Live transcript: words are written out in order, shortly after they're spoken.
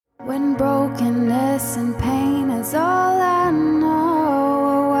When brokenness and pain is all I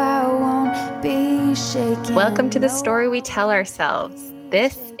know, I won't be shaken. Welcome to The Story We Tell Ourselves.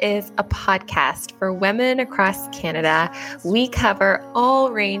 This is a podcast for women across Canada. We cover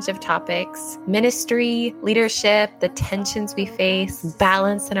all range of topics: ministry, leadership, the tensions we face,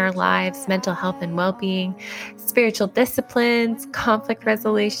 balance in our lives, mental health and well-being, spiritual disciplines, conflict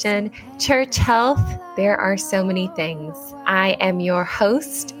resolution, church health. There are so many things. I am your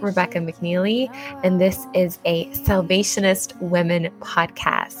host, Rebecca McNeely, and this is a Salvationist Women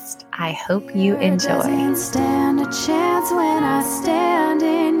podcast. I hope you enjoy. Doesn't stand a chance when I stand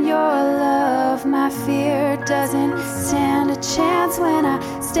in your love. My fear doesn't stand a chance when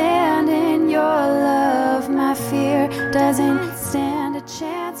I stand in your love. My fear doesn't stand a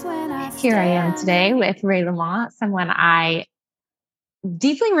chance when I Here I am today with Ray Lamont, someone I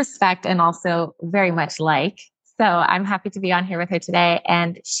deeply respect and also very much like. So I'm happy to be on here with her today.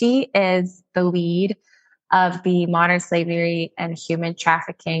 And she is the lead of the Modern Slavery and Human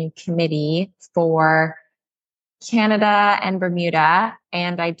Trafficking Committee for Canada and Bermuda.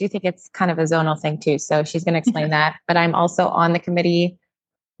 And I do think it's kind of a zonal thing too. So she's going to explain that. But I'm also on the committee,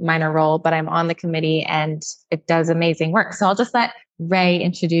 minor role, but I'm on the committee and it does amazing work. So I'll just let Ray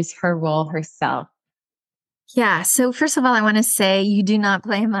introduce her role herself. Yeah. So first of all, I want to say you do not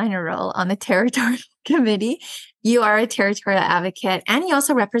play a minor role on the territorial committee. You are a territorial advocate and you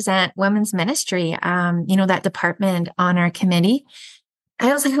also represent women's ministry, that department on our committee.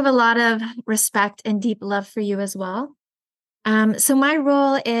 I also have a lot of respect and deep love for you as well. So my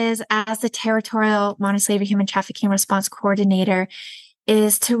role is as the territorial modern slavery human trafficking response coordinator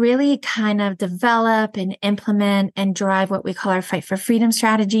is to really kind of develop and implement and drive what we call our Fight for Freedom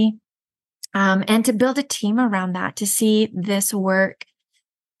strategy. And to build a team around that, to see this work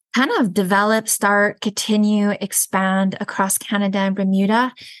kind of develop, start, continue, expand across Canada and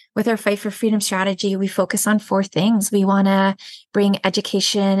Bermuda. With our Fight for Freedom strategy, we focus on 4 things. We want to bring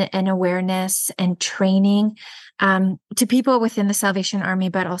education and awareness and training to people within the Salvation Army,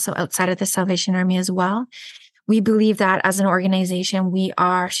 but also outside of the Salvation Army as well. We believe that as an organization, we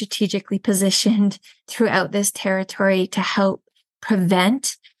are strategically positioned throughout this territory to help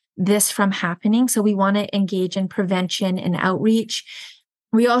prevent this from happening. So we want to engage in prevention and outreach.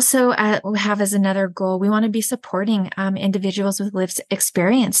 We also have as another goal, we want to be supporting individuals with lived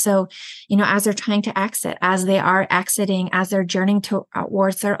experience. So, as they're trying to exit, as they are exiting, as they're journeying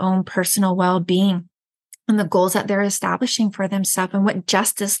towards their own personal well-being and the goals that they're establishing for themselves and what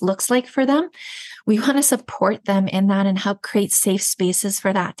justice looks like for them, we want to support them in that and help create safe spaces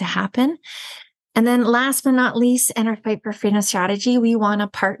for that to happen. And then last but not least, in our Fight for Freedom strategy, we want to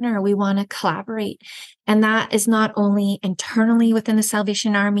partner, we want to collaborate. And that is not only internally within the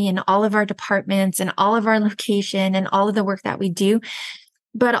Salvation Army and all of our departments and all of our location and all of the work that we do,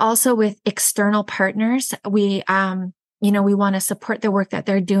 but also with external partners. We want to support the work that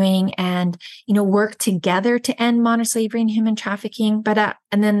they're doing and, work together to end modern slavery and human trafficking.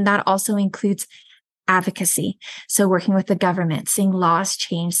 And then that also includes advocacy. So working with the government, seeing laws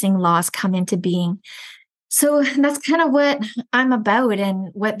change, seeing laws come into being. So that's kind of what I'm about and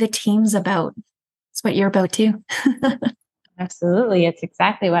what the team's about. It's what you're about too. Absolutely. It's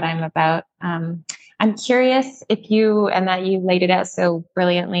exactly what I'm about. I'm curious that you laid it out so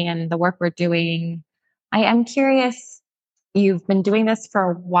brilliantly and the work we're doing. I am curious, you've been doing this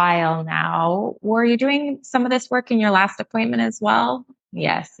for a while now. Were you doing some of this work in your last appointment as well?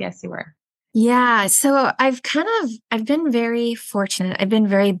 Yes, you were. Yeah. So I've been very fortunate. I've been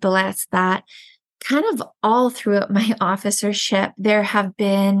very blessed that kind of all throughout my officership, there have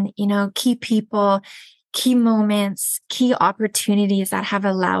been, key people, key moments, key opportunities that have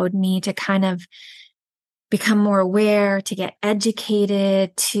allowed me to kind of become more aware, to get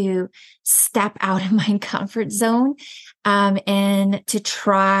educated, to step out of my comfort zone, and to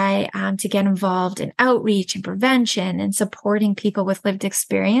try to get involved in outreach and prevention and supporting people with lived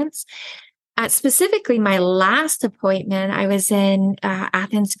experience. Specifically, my last appointment, I was in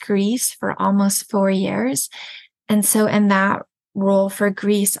Athens, Greece for almost 4 years. And so in that role for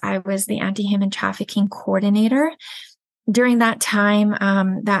Greece, I was the anti-human trafficking coordinator. During that time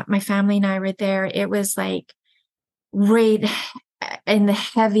that my family and I were there, it was like right in the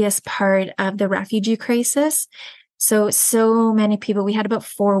heaviest part of the refugee crisis. So many people, we had about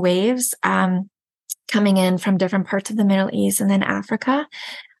 4 waves coming in from different parts of the Middle East and then Africa.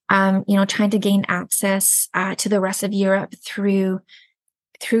 Trying to gain access to the rest of Europe through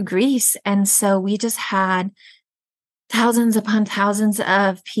Greece. And so we just had thousands upon thousands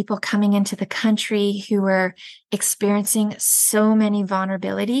of people coming into the country who were experiencing so many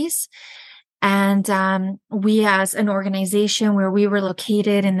vulnerabilities. And we, as an organization where we were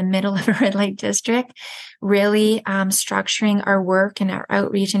located in the middle of a red light district, really structuring our work and our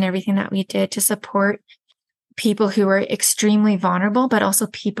outreach and everything that we did to support people who were extremely vulnerable, but also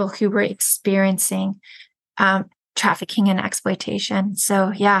people who were experiencing trafficking and exploitation.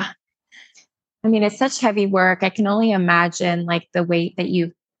 So, yeah. I mean, it's such heavy work. I can only imagine like the weight that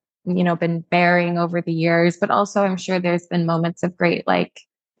you've, been bearing over the years, but also I'm sure there's been moments of great, like,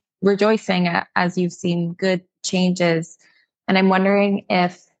 rejoicing as you've seen good changes. And I'm wondering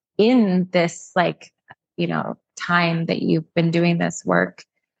if in this, like, time that you've been doing this work,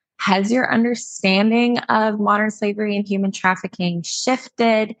 has your understanding of modern slavery and human trafficking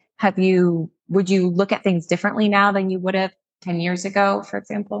shifted? Would you look at things differently now than you would have 10 years ago, for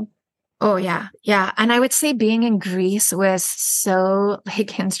example? Oh, yeah. Yeah. And I would say being in Greece was so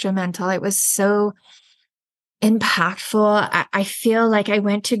like instrumental. It was so impactful. I feel like I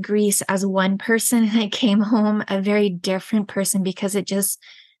went to Greece as one person and I came home a very different person because it just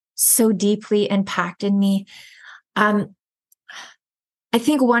so deeply impacted me. I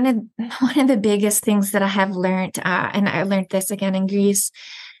think one of the biggest things that I have learned, and I learned this again in Greece,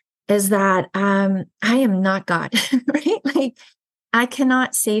 is that I am not God, right? Like I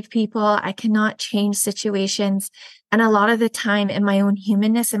cannot save people. I cannot change situations. And a lot of the time in my own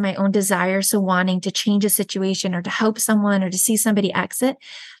humanness and my own desires, so wanting to change a situation or to help someone or to see somebody exit,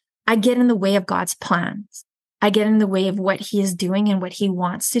 I get in the way of God's plans. I get in the way of what he is doing and what he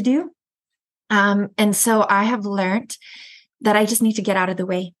wants to do. And so I have learned that I just need to get out of the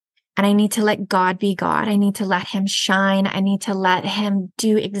way. And I need to let God be God. I need to let him shine. I need to let him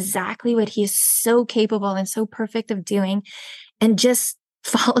do exactly what he is so capable and so perfect of doing, and just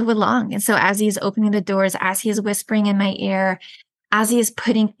follow along. And so as he's opening the doors, as he is whispering in my ear, as he is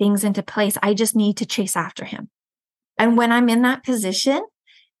putting things into place, I just need to chase after him. And when I'm in that position,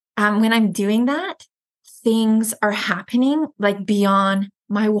 when I'm doing that, things are happening like beyond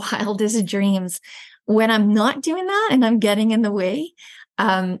my wildest dreams. When I'm not doing that and I'm getting in the way,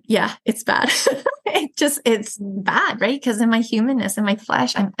 it's bad. It's bad, right? Because in my humanness, in my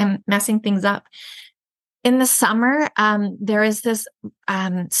flesh, I'm messing things up. In the summer, there is this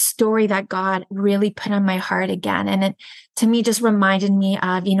story that God really put on my heart again. And it, to me, just reminded me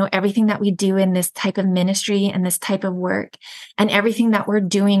of, everything that we do in this type of ministry and this type of work, and everything that we're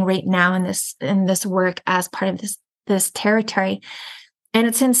doing right now in this work as part of this territory. And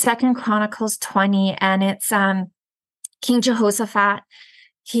it's in 2 Chronicles 20, and it's King Jehoshaphat.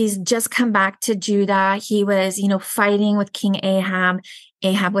 He's just come back to Judah. He was, fighting with King Ahab.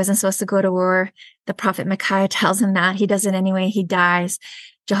 Ahab wasn't supposed to go to war. The prophet Micaiah tells him that. He does it anyway. He dies.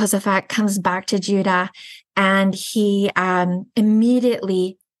 Jehoshaphat comes back to Judah, and he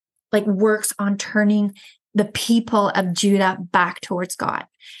immediately works on turning the people of Judah back towards God.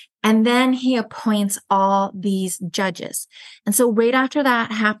 And then he appoints all these judges. And so right after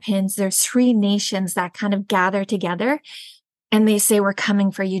that happens, there's 3 nations that kind of gather together, and they say, "We're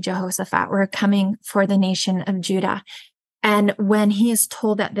coming for you, Jehoshaphat. We're coming for the nation of Judah." And when he is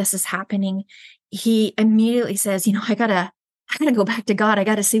told that this is happening, he immediately says, I gotta go back to God. I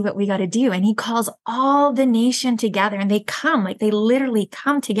gotta see what we gotta do. And he calls all the nation together, and they come, they literally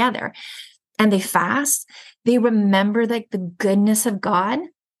come together, and they fast. They remember the goodness of God.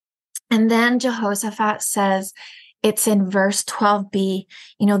 And then Jehoshaphat says, it's in verse 12b,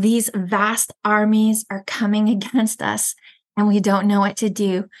 these vast armies are coming against us, and we don't know what to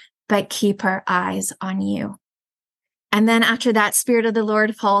do, but keep our eyes on you. And then after that, Spirit of the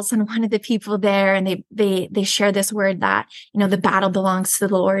Lord falls on one of the people there, and they share this word that, the battle belongs to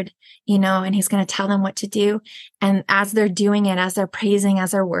the Lord, and he's going to tell them what to do. And as they're doing it, as they're praising,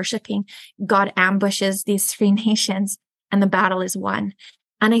 as they're worshiping, God ambushes these 3 nations, and the battle is won.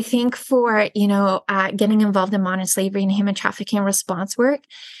 And I think for, getting involved in modern slavery and human trafficking response work,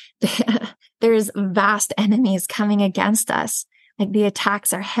 there's vast enemies coming against us. The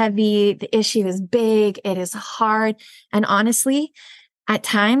attacks are heavy. The issue is big. It is hard. And honestly, at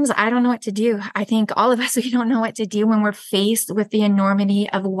times, I don't know what to do. I think all of us, we don't know what to do when we're faced with the enormity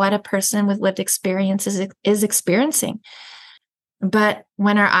of what a person with lived experience is experiencing. But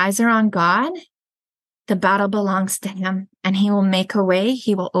when our eyes are on God, the battle belongs to him, and he will make a way.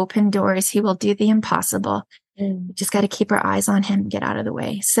 He will open doors. He will do the impossible. We just got to keep our eyes on him and get out of the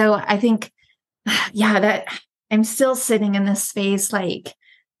way. So I think, that I'm still sitting in this space,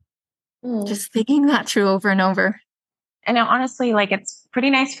 just thinking that through over and over. And honestly, it's pretty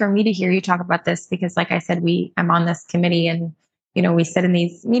nice for me to hear you talk about this because, like I said, I'm on this committee, and, we sit in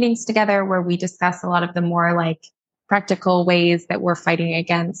these meetings together where we discuss a lot of the more practical ways that we're fighting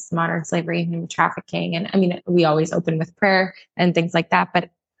against modern slavery and human trafficking. And I mean, we always open with prayer and things like that. But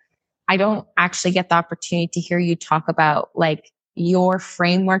I don't actually get the opportunity to hear you talk about like your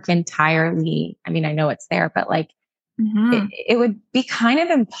framework entirely. I mean, I know it's there, but like it would be kind of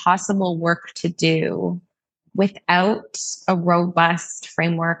impossible work to do without a robust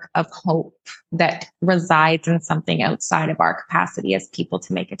framework of hope that resides in something outside of our capacity as people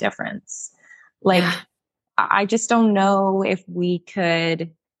to make a difference. Like, I just don't know if we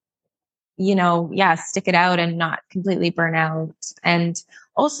could, stick it out and not completely burn out. And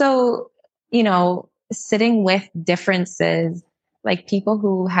also, sitting with differences, like people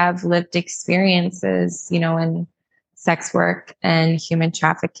who have lived experiences, in sex work and human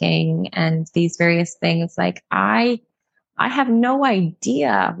trafficking and these various things. Like I have no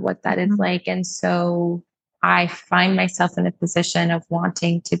idea what that is like. And so I find myself in a position of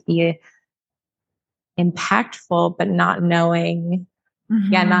wanting to be impactful, but not knowing,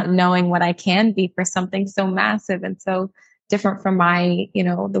 not knowing what I can be for something so massive and so different from my,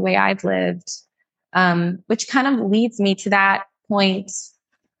 the way I've lived, which kind of leads me to that point,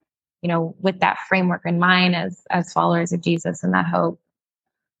 with that framework in mind as followers of Jesus and that hope.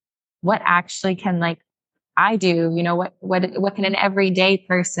 What actually can I do? What can an everyday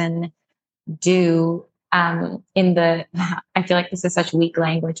person do in the, I feel like this is such weak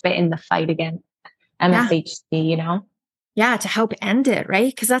language, but in the fight against MSHC, Yeah, to help end it,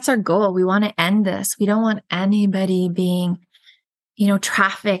 right? Because that's our goal. We want to end this. We don't want anybody being,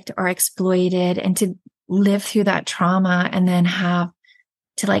 trafficked or exploited, and to live through that trauma and then have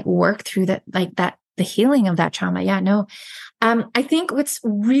to work through that, the healing of that trauma. Yeah, no. I think what's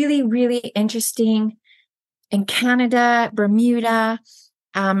really, really interesting in Canada, Bermuda,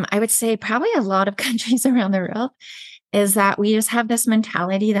 I would say probably a lot of countries around the world, is that we just have this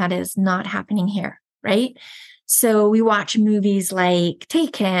mentality that is not happening here, right? So we watch movies like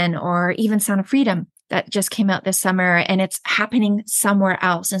Taken or even Sound of Freedom that just came out this summer, and it's happening somewhere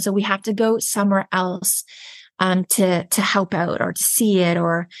else. And so we have to go somewhere else to help out or to see it,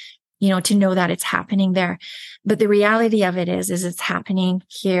 or, to know that it's happening there. But the reality of it is it's happening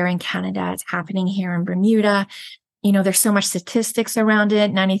here in Canada. It's happening here in Bermuda. There's so much statistics around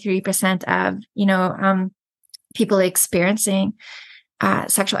it. 93% of, people experiencing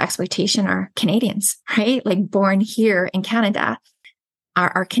sexual exploitation are Canadians, right? Born here in Canada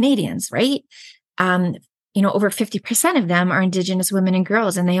are Canadians, right? Over 50% of them are Indigenous women and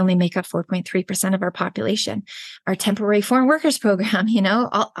girls, and they only make up 4.3% of our population. Our temporary foreign workers program,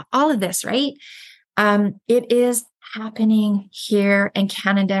 all of this, right? It is happening here in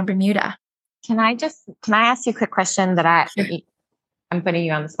Canada and Bermuda. Can I ask you a quick question that I'm putting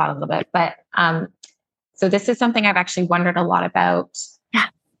you on the spot a little bit, but, so this is something I've actually wondered a lot about. Yeah.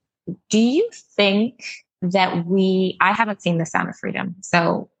 Do you think that I haven't seen The Sound of Freedom,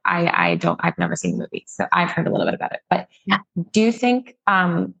 so I've never seen the movie, so I've heard a little bit about it, but do you think,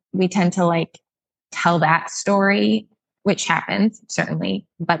 we tend to tell that story, which happens certainly,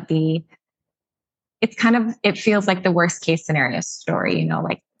 but it feels like the worst case scenario story,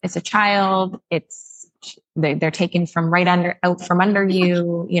 it's a child, they're taken from out from under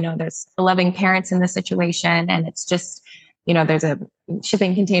you, there's loving parents in the situation, and it's just, there's a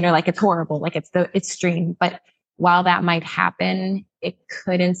shipping container, it's horrible, it's the extreme. But while that might happen, it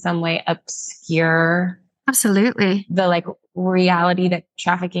could in some way obscure absolutely the reality that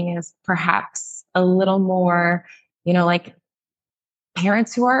trafficking is perhaps a little more,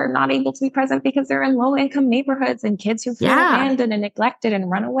 parents who are not able to be present because they're in low income neighborhoods, and kids who feel abandoned and neglected and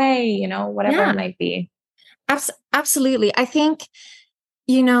run away, whatever it might be. Absolutely. I think,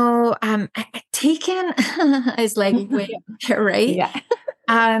 Taken is way there, right? Yeah.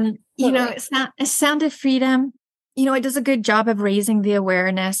 Sound of Freedom, it does a good job of raising the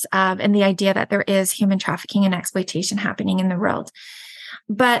awareness of, and the idea that there is human trafficking and exploitation happening in the world.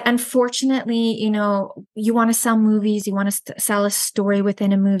 But unfortunately, you want to sell movies, you want to sell a story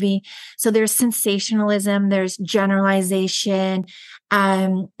within a movie. So there's sensationalism, there's generalization,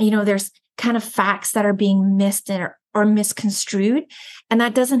 there's kind of facts that are being missed or misconstrued. And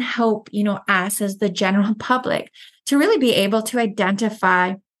that doesn't help, us as the general public to really be able to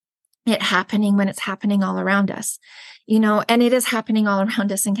identify it happening when it's happening all around us, and it is happening all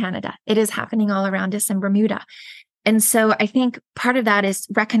around us in Canada. It is happening all around us in Bermuda. And so I think part of that is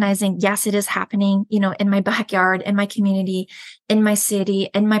recognizing, yes, it is happening, in my backyard, in my community, in my city,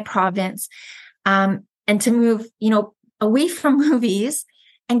 in my province, and to move, away from movies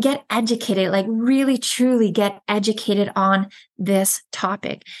and get educated, really truly get educated on this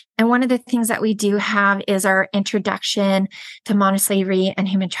topic. And one of the things that we do have is our Introduction to Modern Slavery and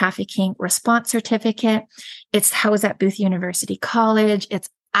Human Trafficking Response Certificate. It's housed at Booth University College. It's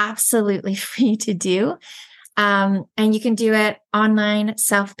absolutely free to do. And you can do it online,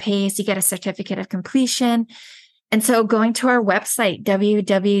 self-paced. You get a certificate of completion. And so going to our website,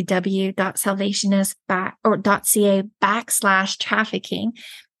 www.salvationist.ca/trafficking,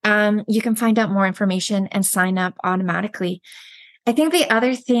 you can find out more information and sign up automatically. I think the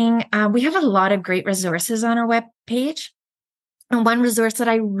other thing, we have a lot of great resources on our webpage. And one resource that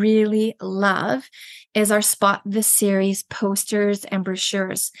I really love is our Spot the Series posters and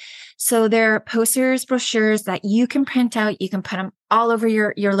brochures. So they're posters, brochures that you can print out. You can put them all over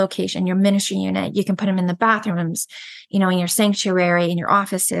your location, your ministry unit. You can put them in the bathrooms, in your sanctuary, in your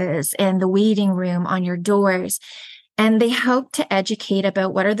offices, in the waiting room, on your doors. And they help to educate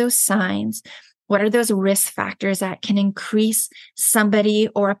about what are those signs, what are those risk factors that can increase somebody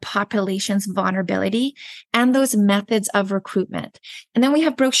or a population's vulnerability, and those methods of recruitment. And then we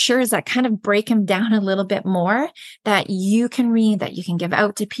have brochures that kind of break them down a little bit more that you can read, that you can give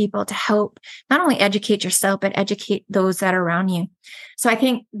out to people to help not only educate yourself, but educate those that are around you. So I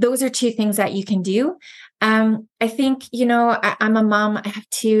think those are two things that you can do. I think, I'm a mom. I have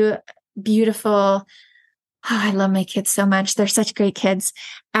two beautiful I love my kids so much. They're such great kids.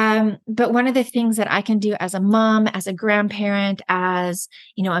 But one of the things that I can do as a mom, as a grandparent, as,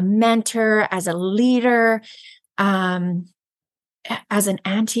 a mentor, as a leader, as an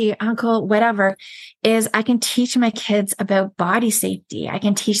auntie, uncle, whatever, is I can teach my kids about body safety. I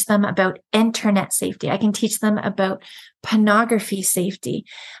can teach them about internet safety. I can teach them about pornography safety.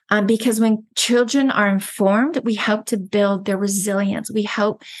 Because when children are informed, we help to build their resilience. We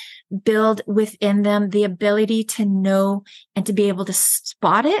help build within them the ability to know and to be able to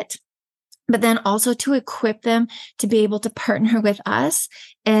spot it, but then also to equip them to be able to partner with us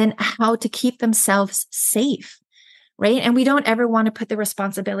and how to keep themselves safe. Right. And we don't ever want to put the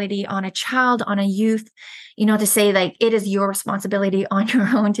responsibility on a child, on a youth, to say like, it is your responsibility on your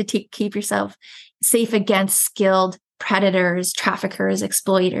own to keep yourself safe against skilled predators, traffickers,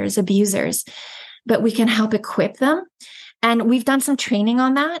 exploiters, abusers, but we can help equip them. And we've done some training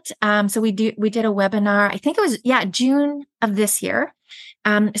on that. So we did a webinar, I think it was, June of this year.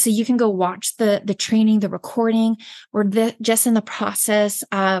 So you can go watch the training, the recording. We're just in the process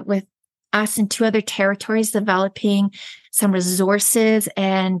with us and two other territories developing some resources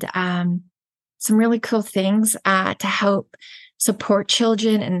and some really cool things to help support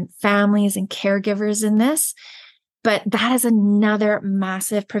children and families and caregivers in this. But that is another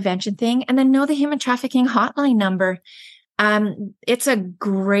massive prevention thing. And then know the human trafficking hotline number. It's a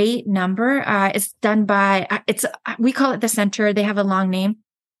great number. It's done by, we call it the center. They have a long name.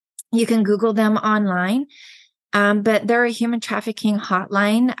 You can Google them online. But their human trafficking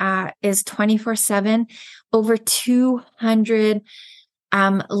hotline, is 24/7, over 200,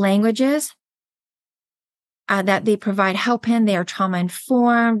 languages, that they provide help in. They are trauma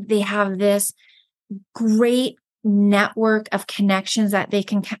informed. They have this great network of connections that they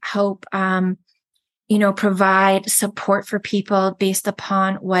can help, provide support for people based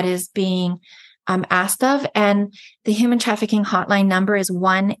upon what is being asked of. And the human trafficking hotline number is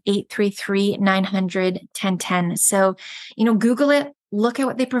 1-833-900-1010. So, Google it, look at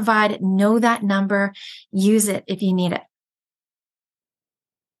what they provide, know that number, use it if you need it.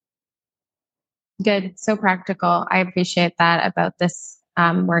 Good. So practical. I appreciate that about this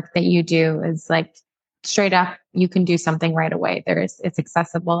work that you do is like straight up, you can do something right away. It's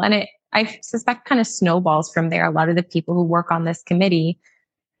accessible. And I suspect kind of snowballs from there. A lot of the people who work on this committee,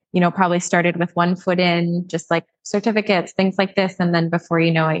 probably started with one foot in, just like certificates, things like this. And then before you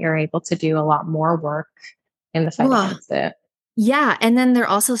know it, you're able to do a lot more work in the fight against it. Yeah. And then they're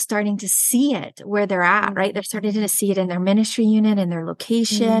also starting to see it where they're at, right? They're starting to see it in their ministry unit, in their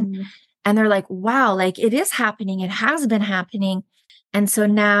location. Mm. And they're like, wow, like it is happening. It has been happening. And so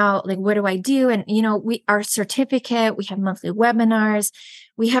now, like, what do I do? And, our certificate, we have monthly webinars.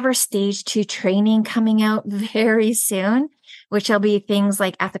 We have our stage 2 training coming out very soon, which will be things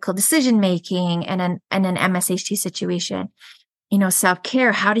like ethical decision-making and an MSHT situation,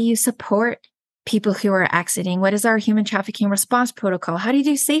 self-care. How do you support people who are exiting? What is our human trafficking response protocol? How do you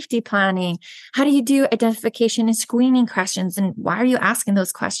do safety planning? How do you do identification and screening questions? And why are you asking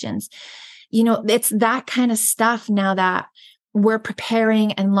those questions? It's that kind of stuff now that we're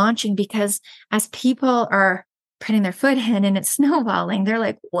preparing and launching, because as people are putting their foot in and it's snowballing, they're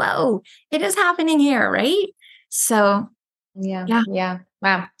like, whoa, it is happening here, right? So yeah.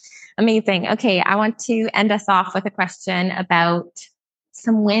 Wow. Amazing. Okay. I want to end us off with a question about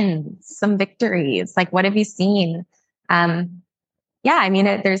some wins, some victories. Like, what have you seen? It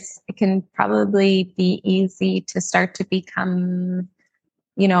can probably be easy to start to become,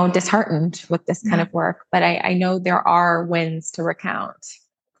 disheartened with this kind of work, but I know there are wins to recount.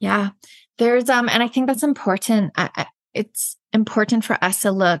 Yeah. And I think that's important. It's important for us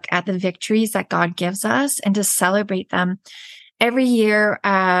to look at the victories that God gives us and to celebrate them. Every year,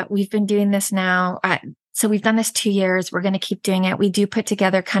 we've been doing this now. So we've done this 2 years. We're going to keep doing it. We do put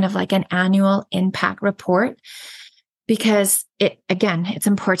together kind of like an annual impact report because it's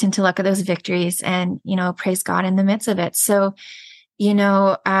important to look at those victories and, praise God in the midst of it. So, in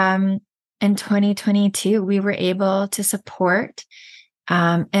 2022, we were able to support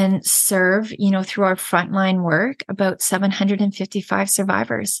and serve, through our frontline work, about 755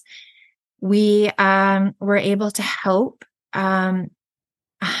 survivors. We were able to help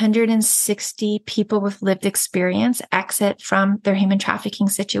 160 people with lived experience exit from their human trafficking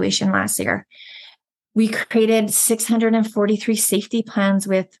situation last year. We created 643 safety plans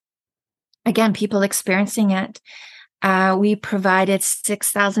with, again, people experiencing it. We provided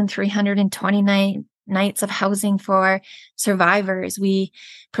 6,329 nights of housing for survivors. We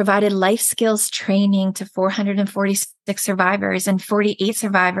provided life skills training to 446 survivors, and 48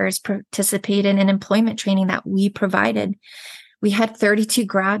 survivors participated in employment training that we provided. We had 32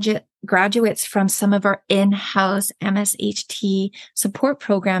 graduates from some of our in-house MSHT support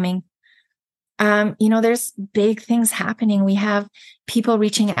programming. There's big things happening. We have people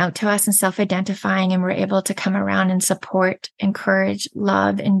reaching out to us and self-identifying, and we're able to come around and support, encourage,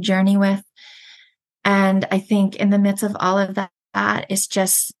 love, and journey with. And I think in the midst of all of that, it's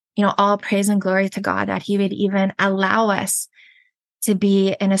just, all praise and glory to God that He would even allow us to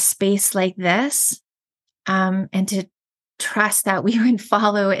be in a space like this, and to trust that we would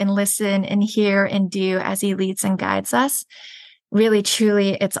follow and listen and hear and do as He leads and guides us. Really,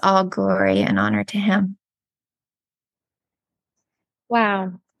 truly, it's all glory and honor to Him.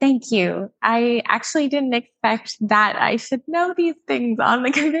 Wow. Thank you. I actually didn't expect that I should know these things on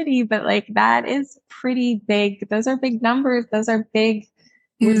the committee, but that is pretty big. Those are big numbers. Those are big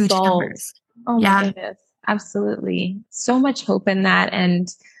Huge results. Numbers. Oh my goodness. Absolutely. So much hope in that.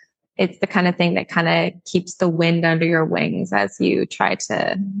 And it's the kind of thing that kind of keeps the wind under your wings as you try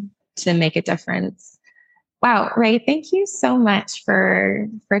to make a difference. Wow, Ray, thank you so much for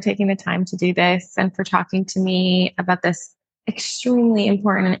taking the time to do this and for talking to me about this extremely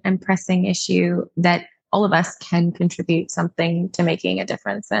important and pressing issue that all of us can contribute something to making a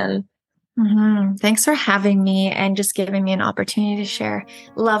difference in. Mm-hmm. Thanks for having me and just giving me an opportunity to share.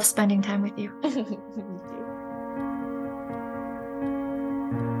 Love spending time with you.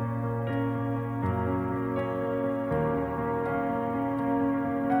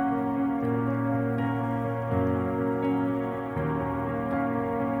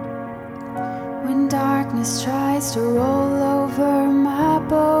 When darkness tries to roll over my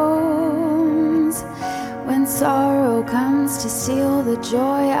bones, when sorrow comes to steal the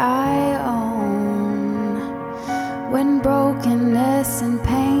joy I own, when brokenness and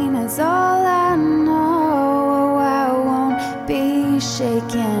pain is all I know, I won't be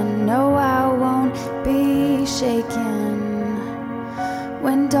shaken, no, I won't be shaken.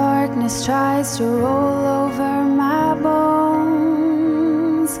 When darkness tries to roll over my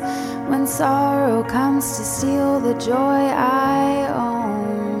bones, when sorrow comes to steal the joy I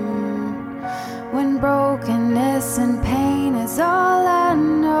own, when brokenness and pain is all I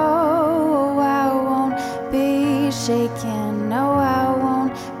know, I won't be shaken, no, I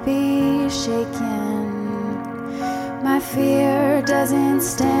won't be shaken. My fear doesn't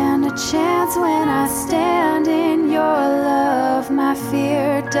stand a chance when I stand in your love. My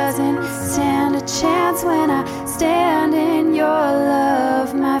fear doesn't stand a chance when I stand in your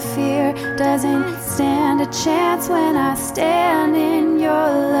love. My fear doesn't stand a chance when I stand in your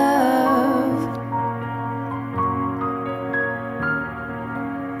love.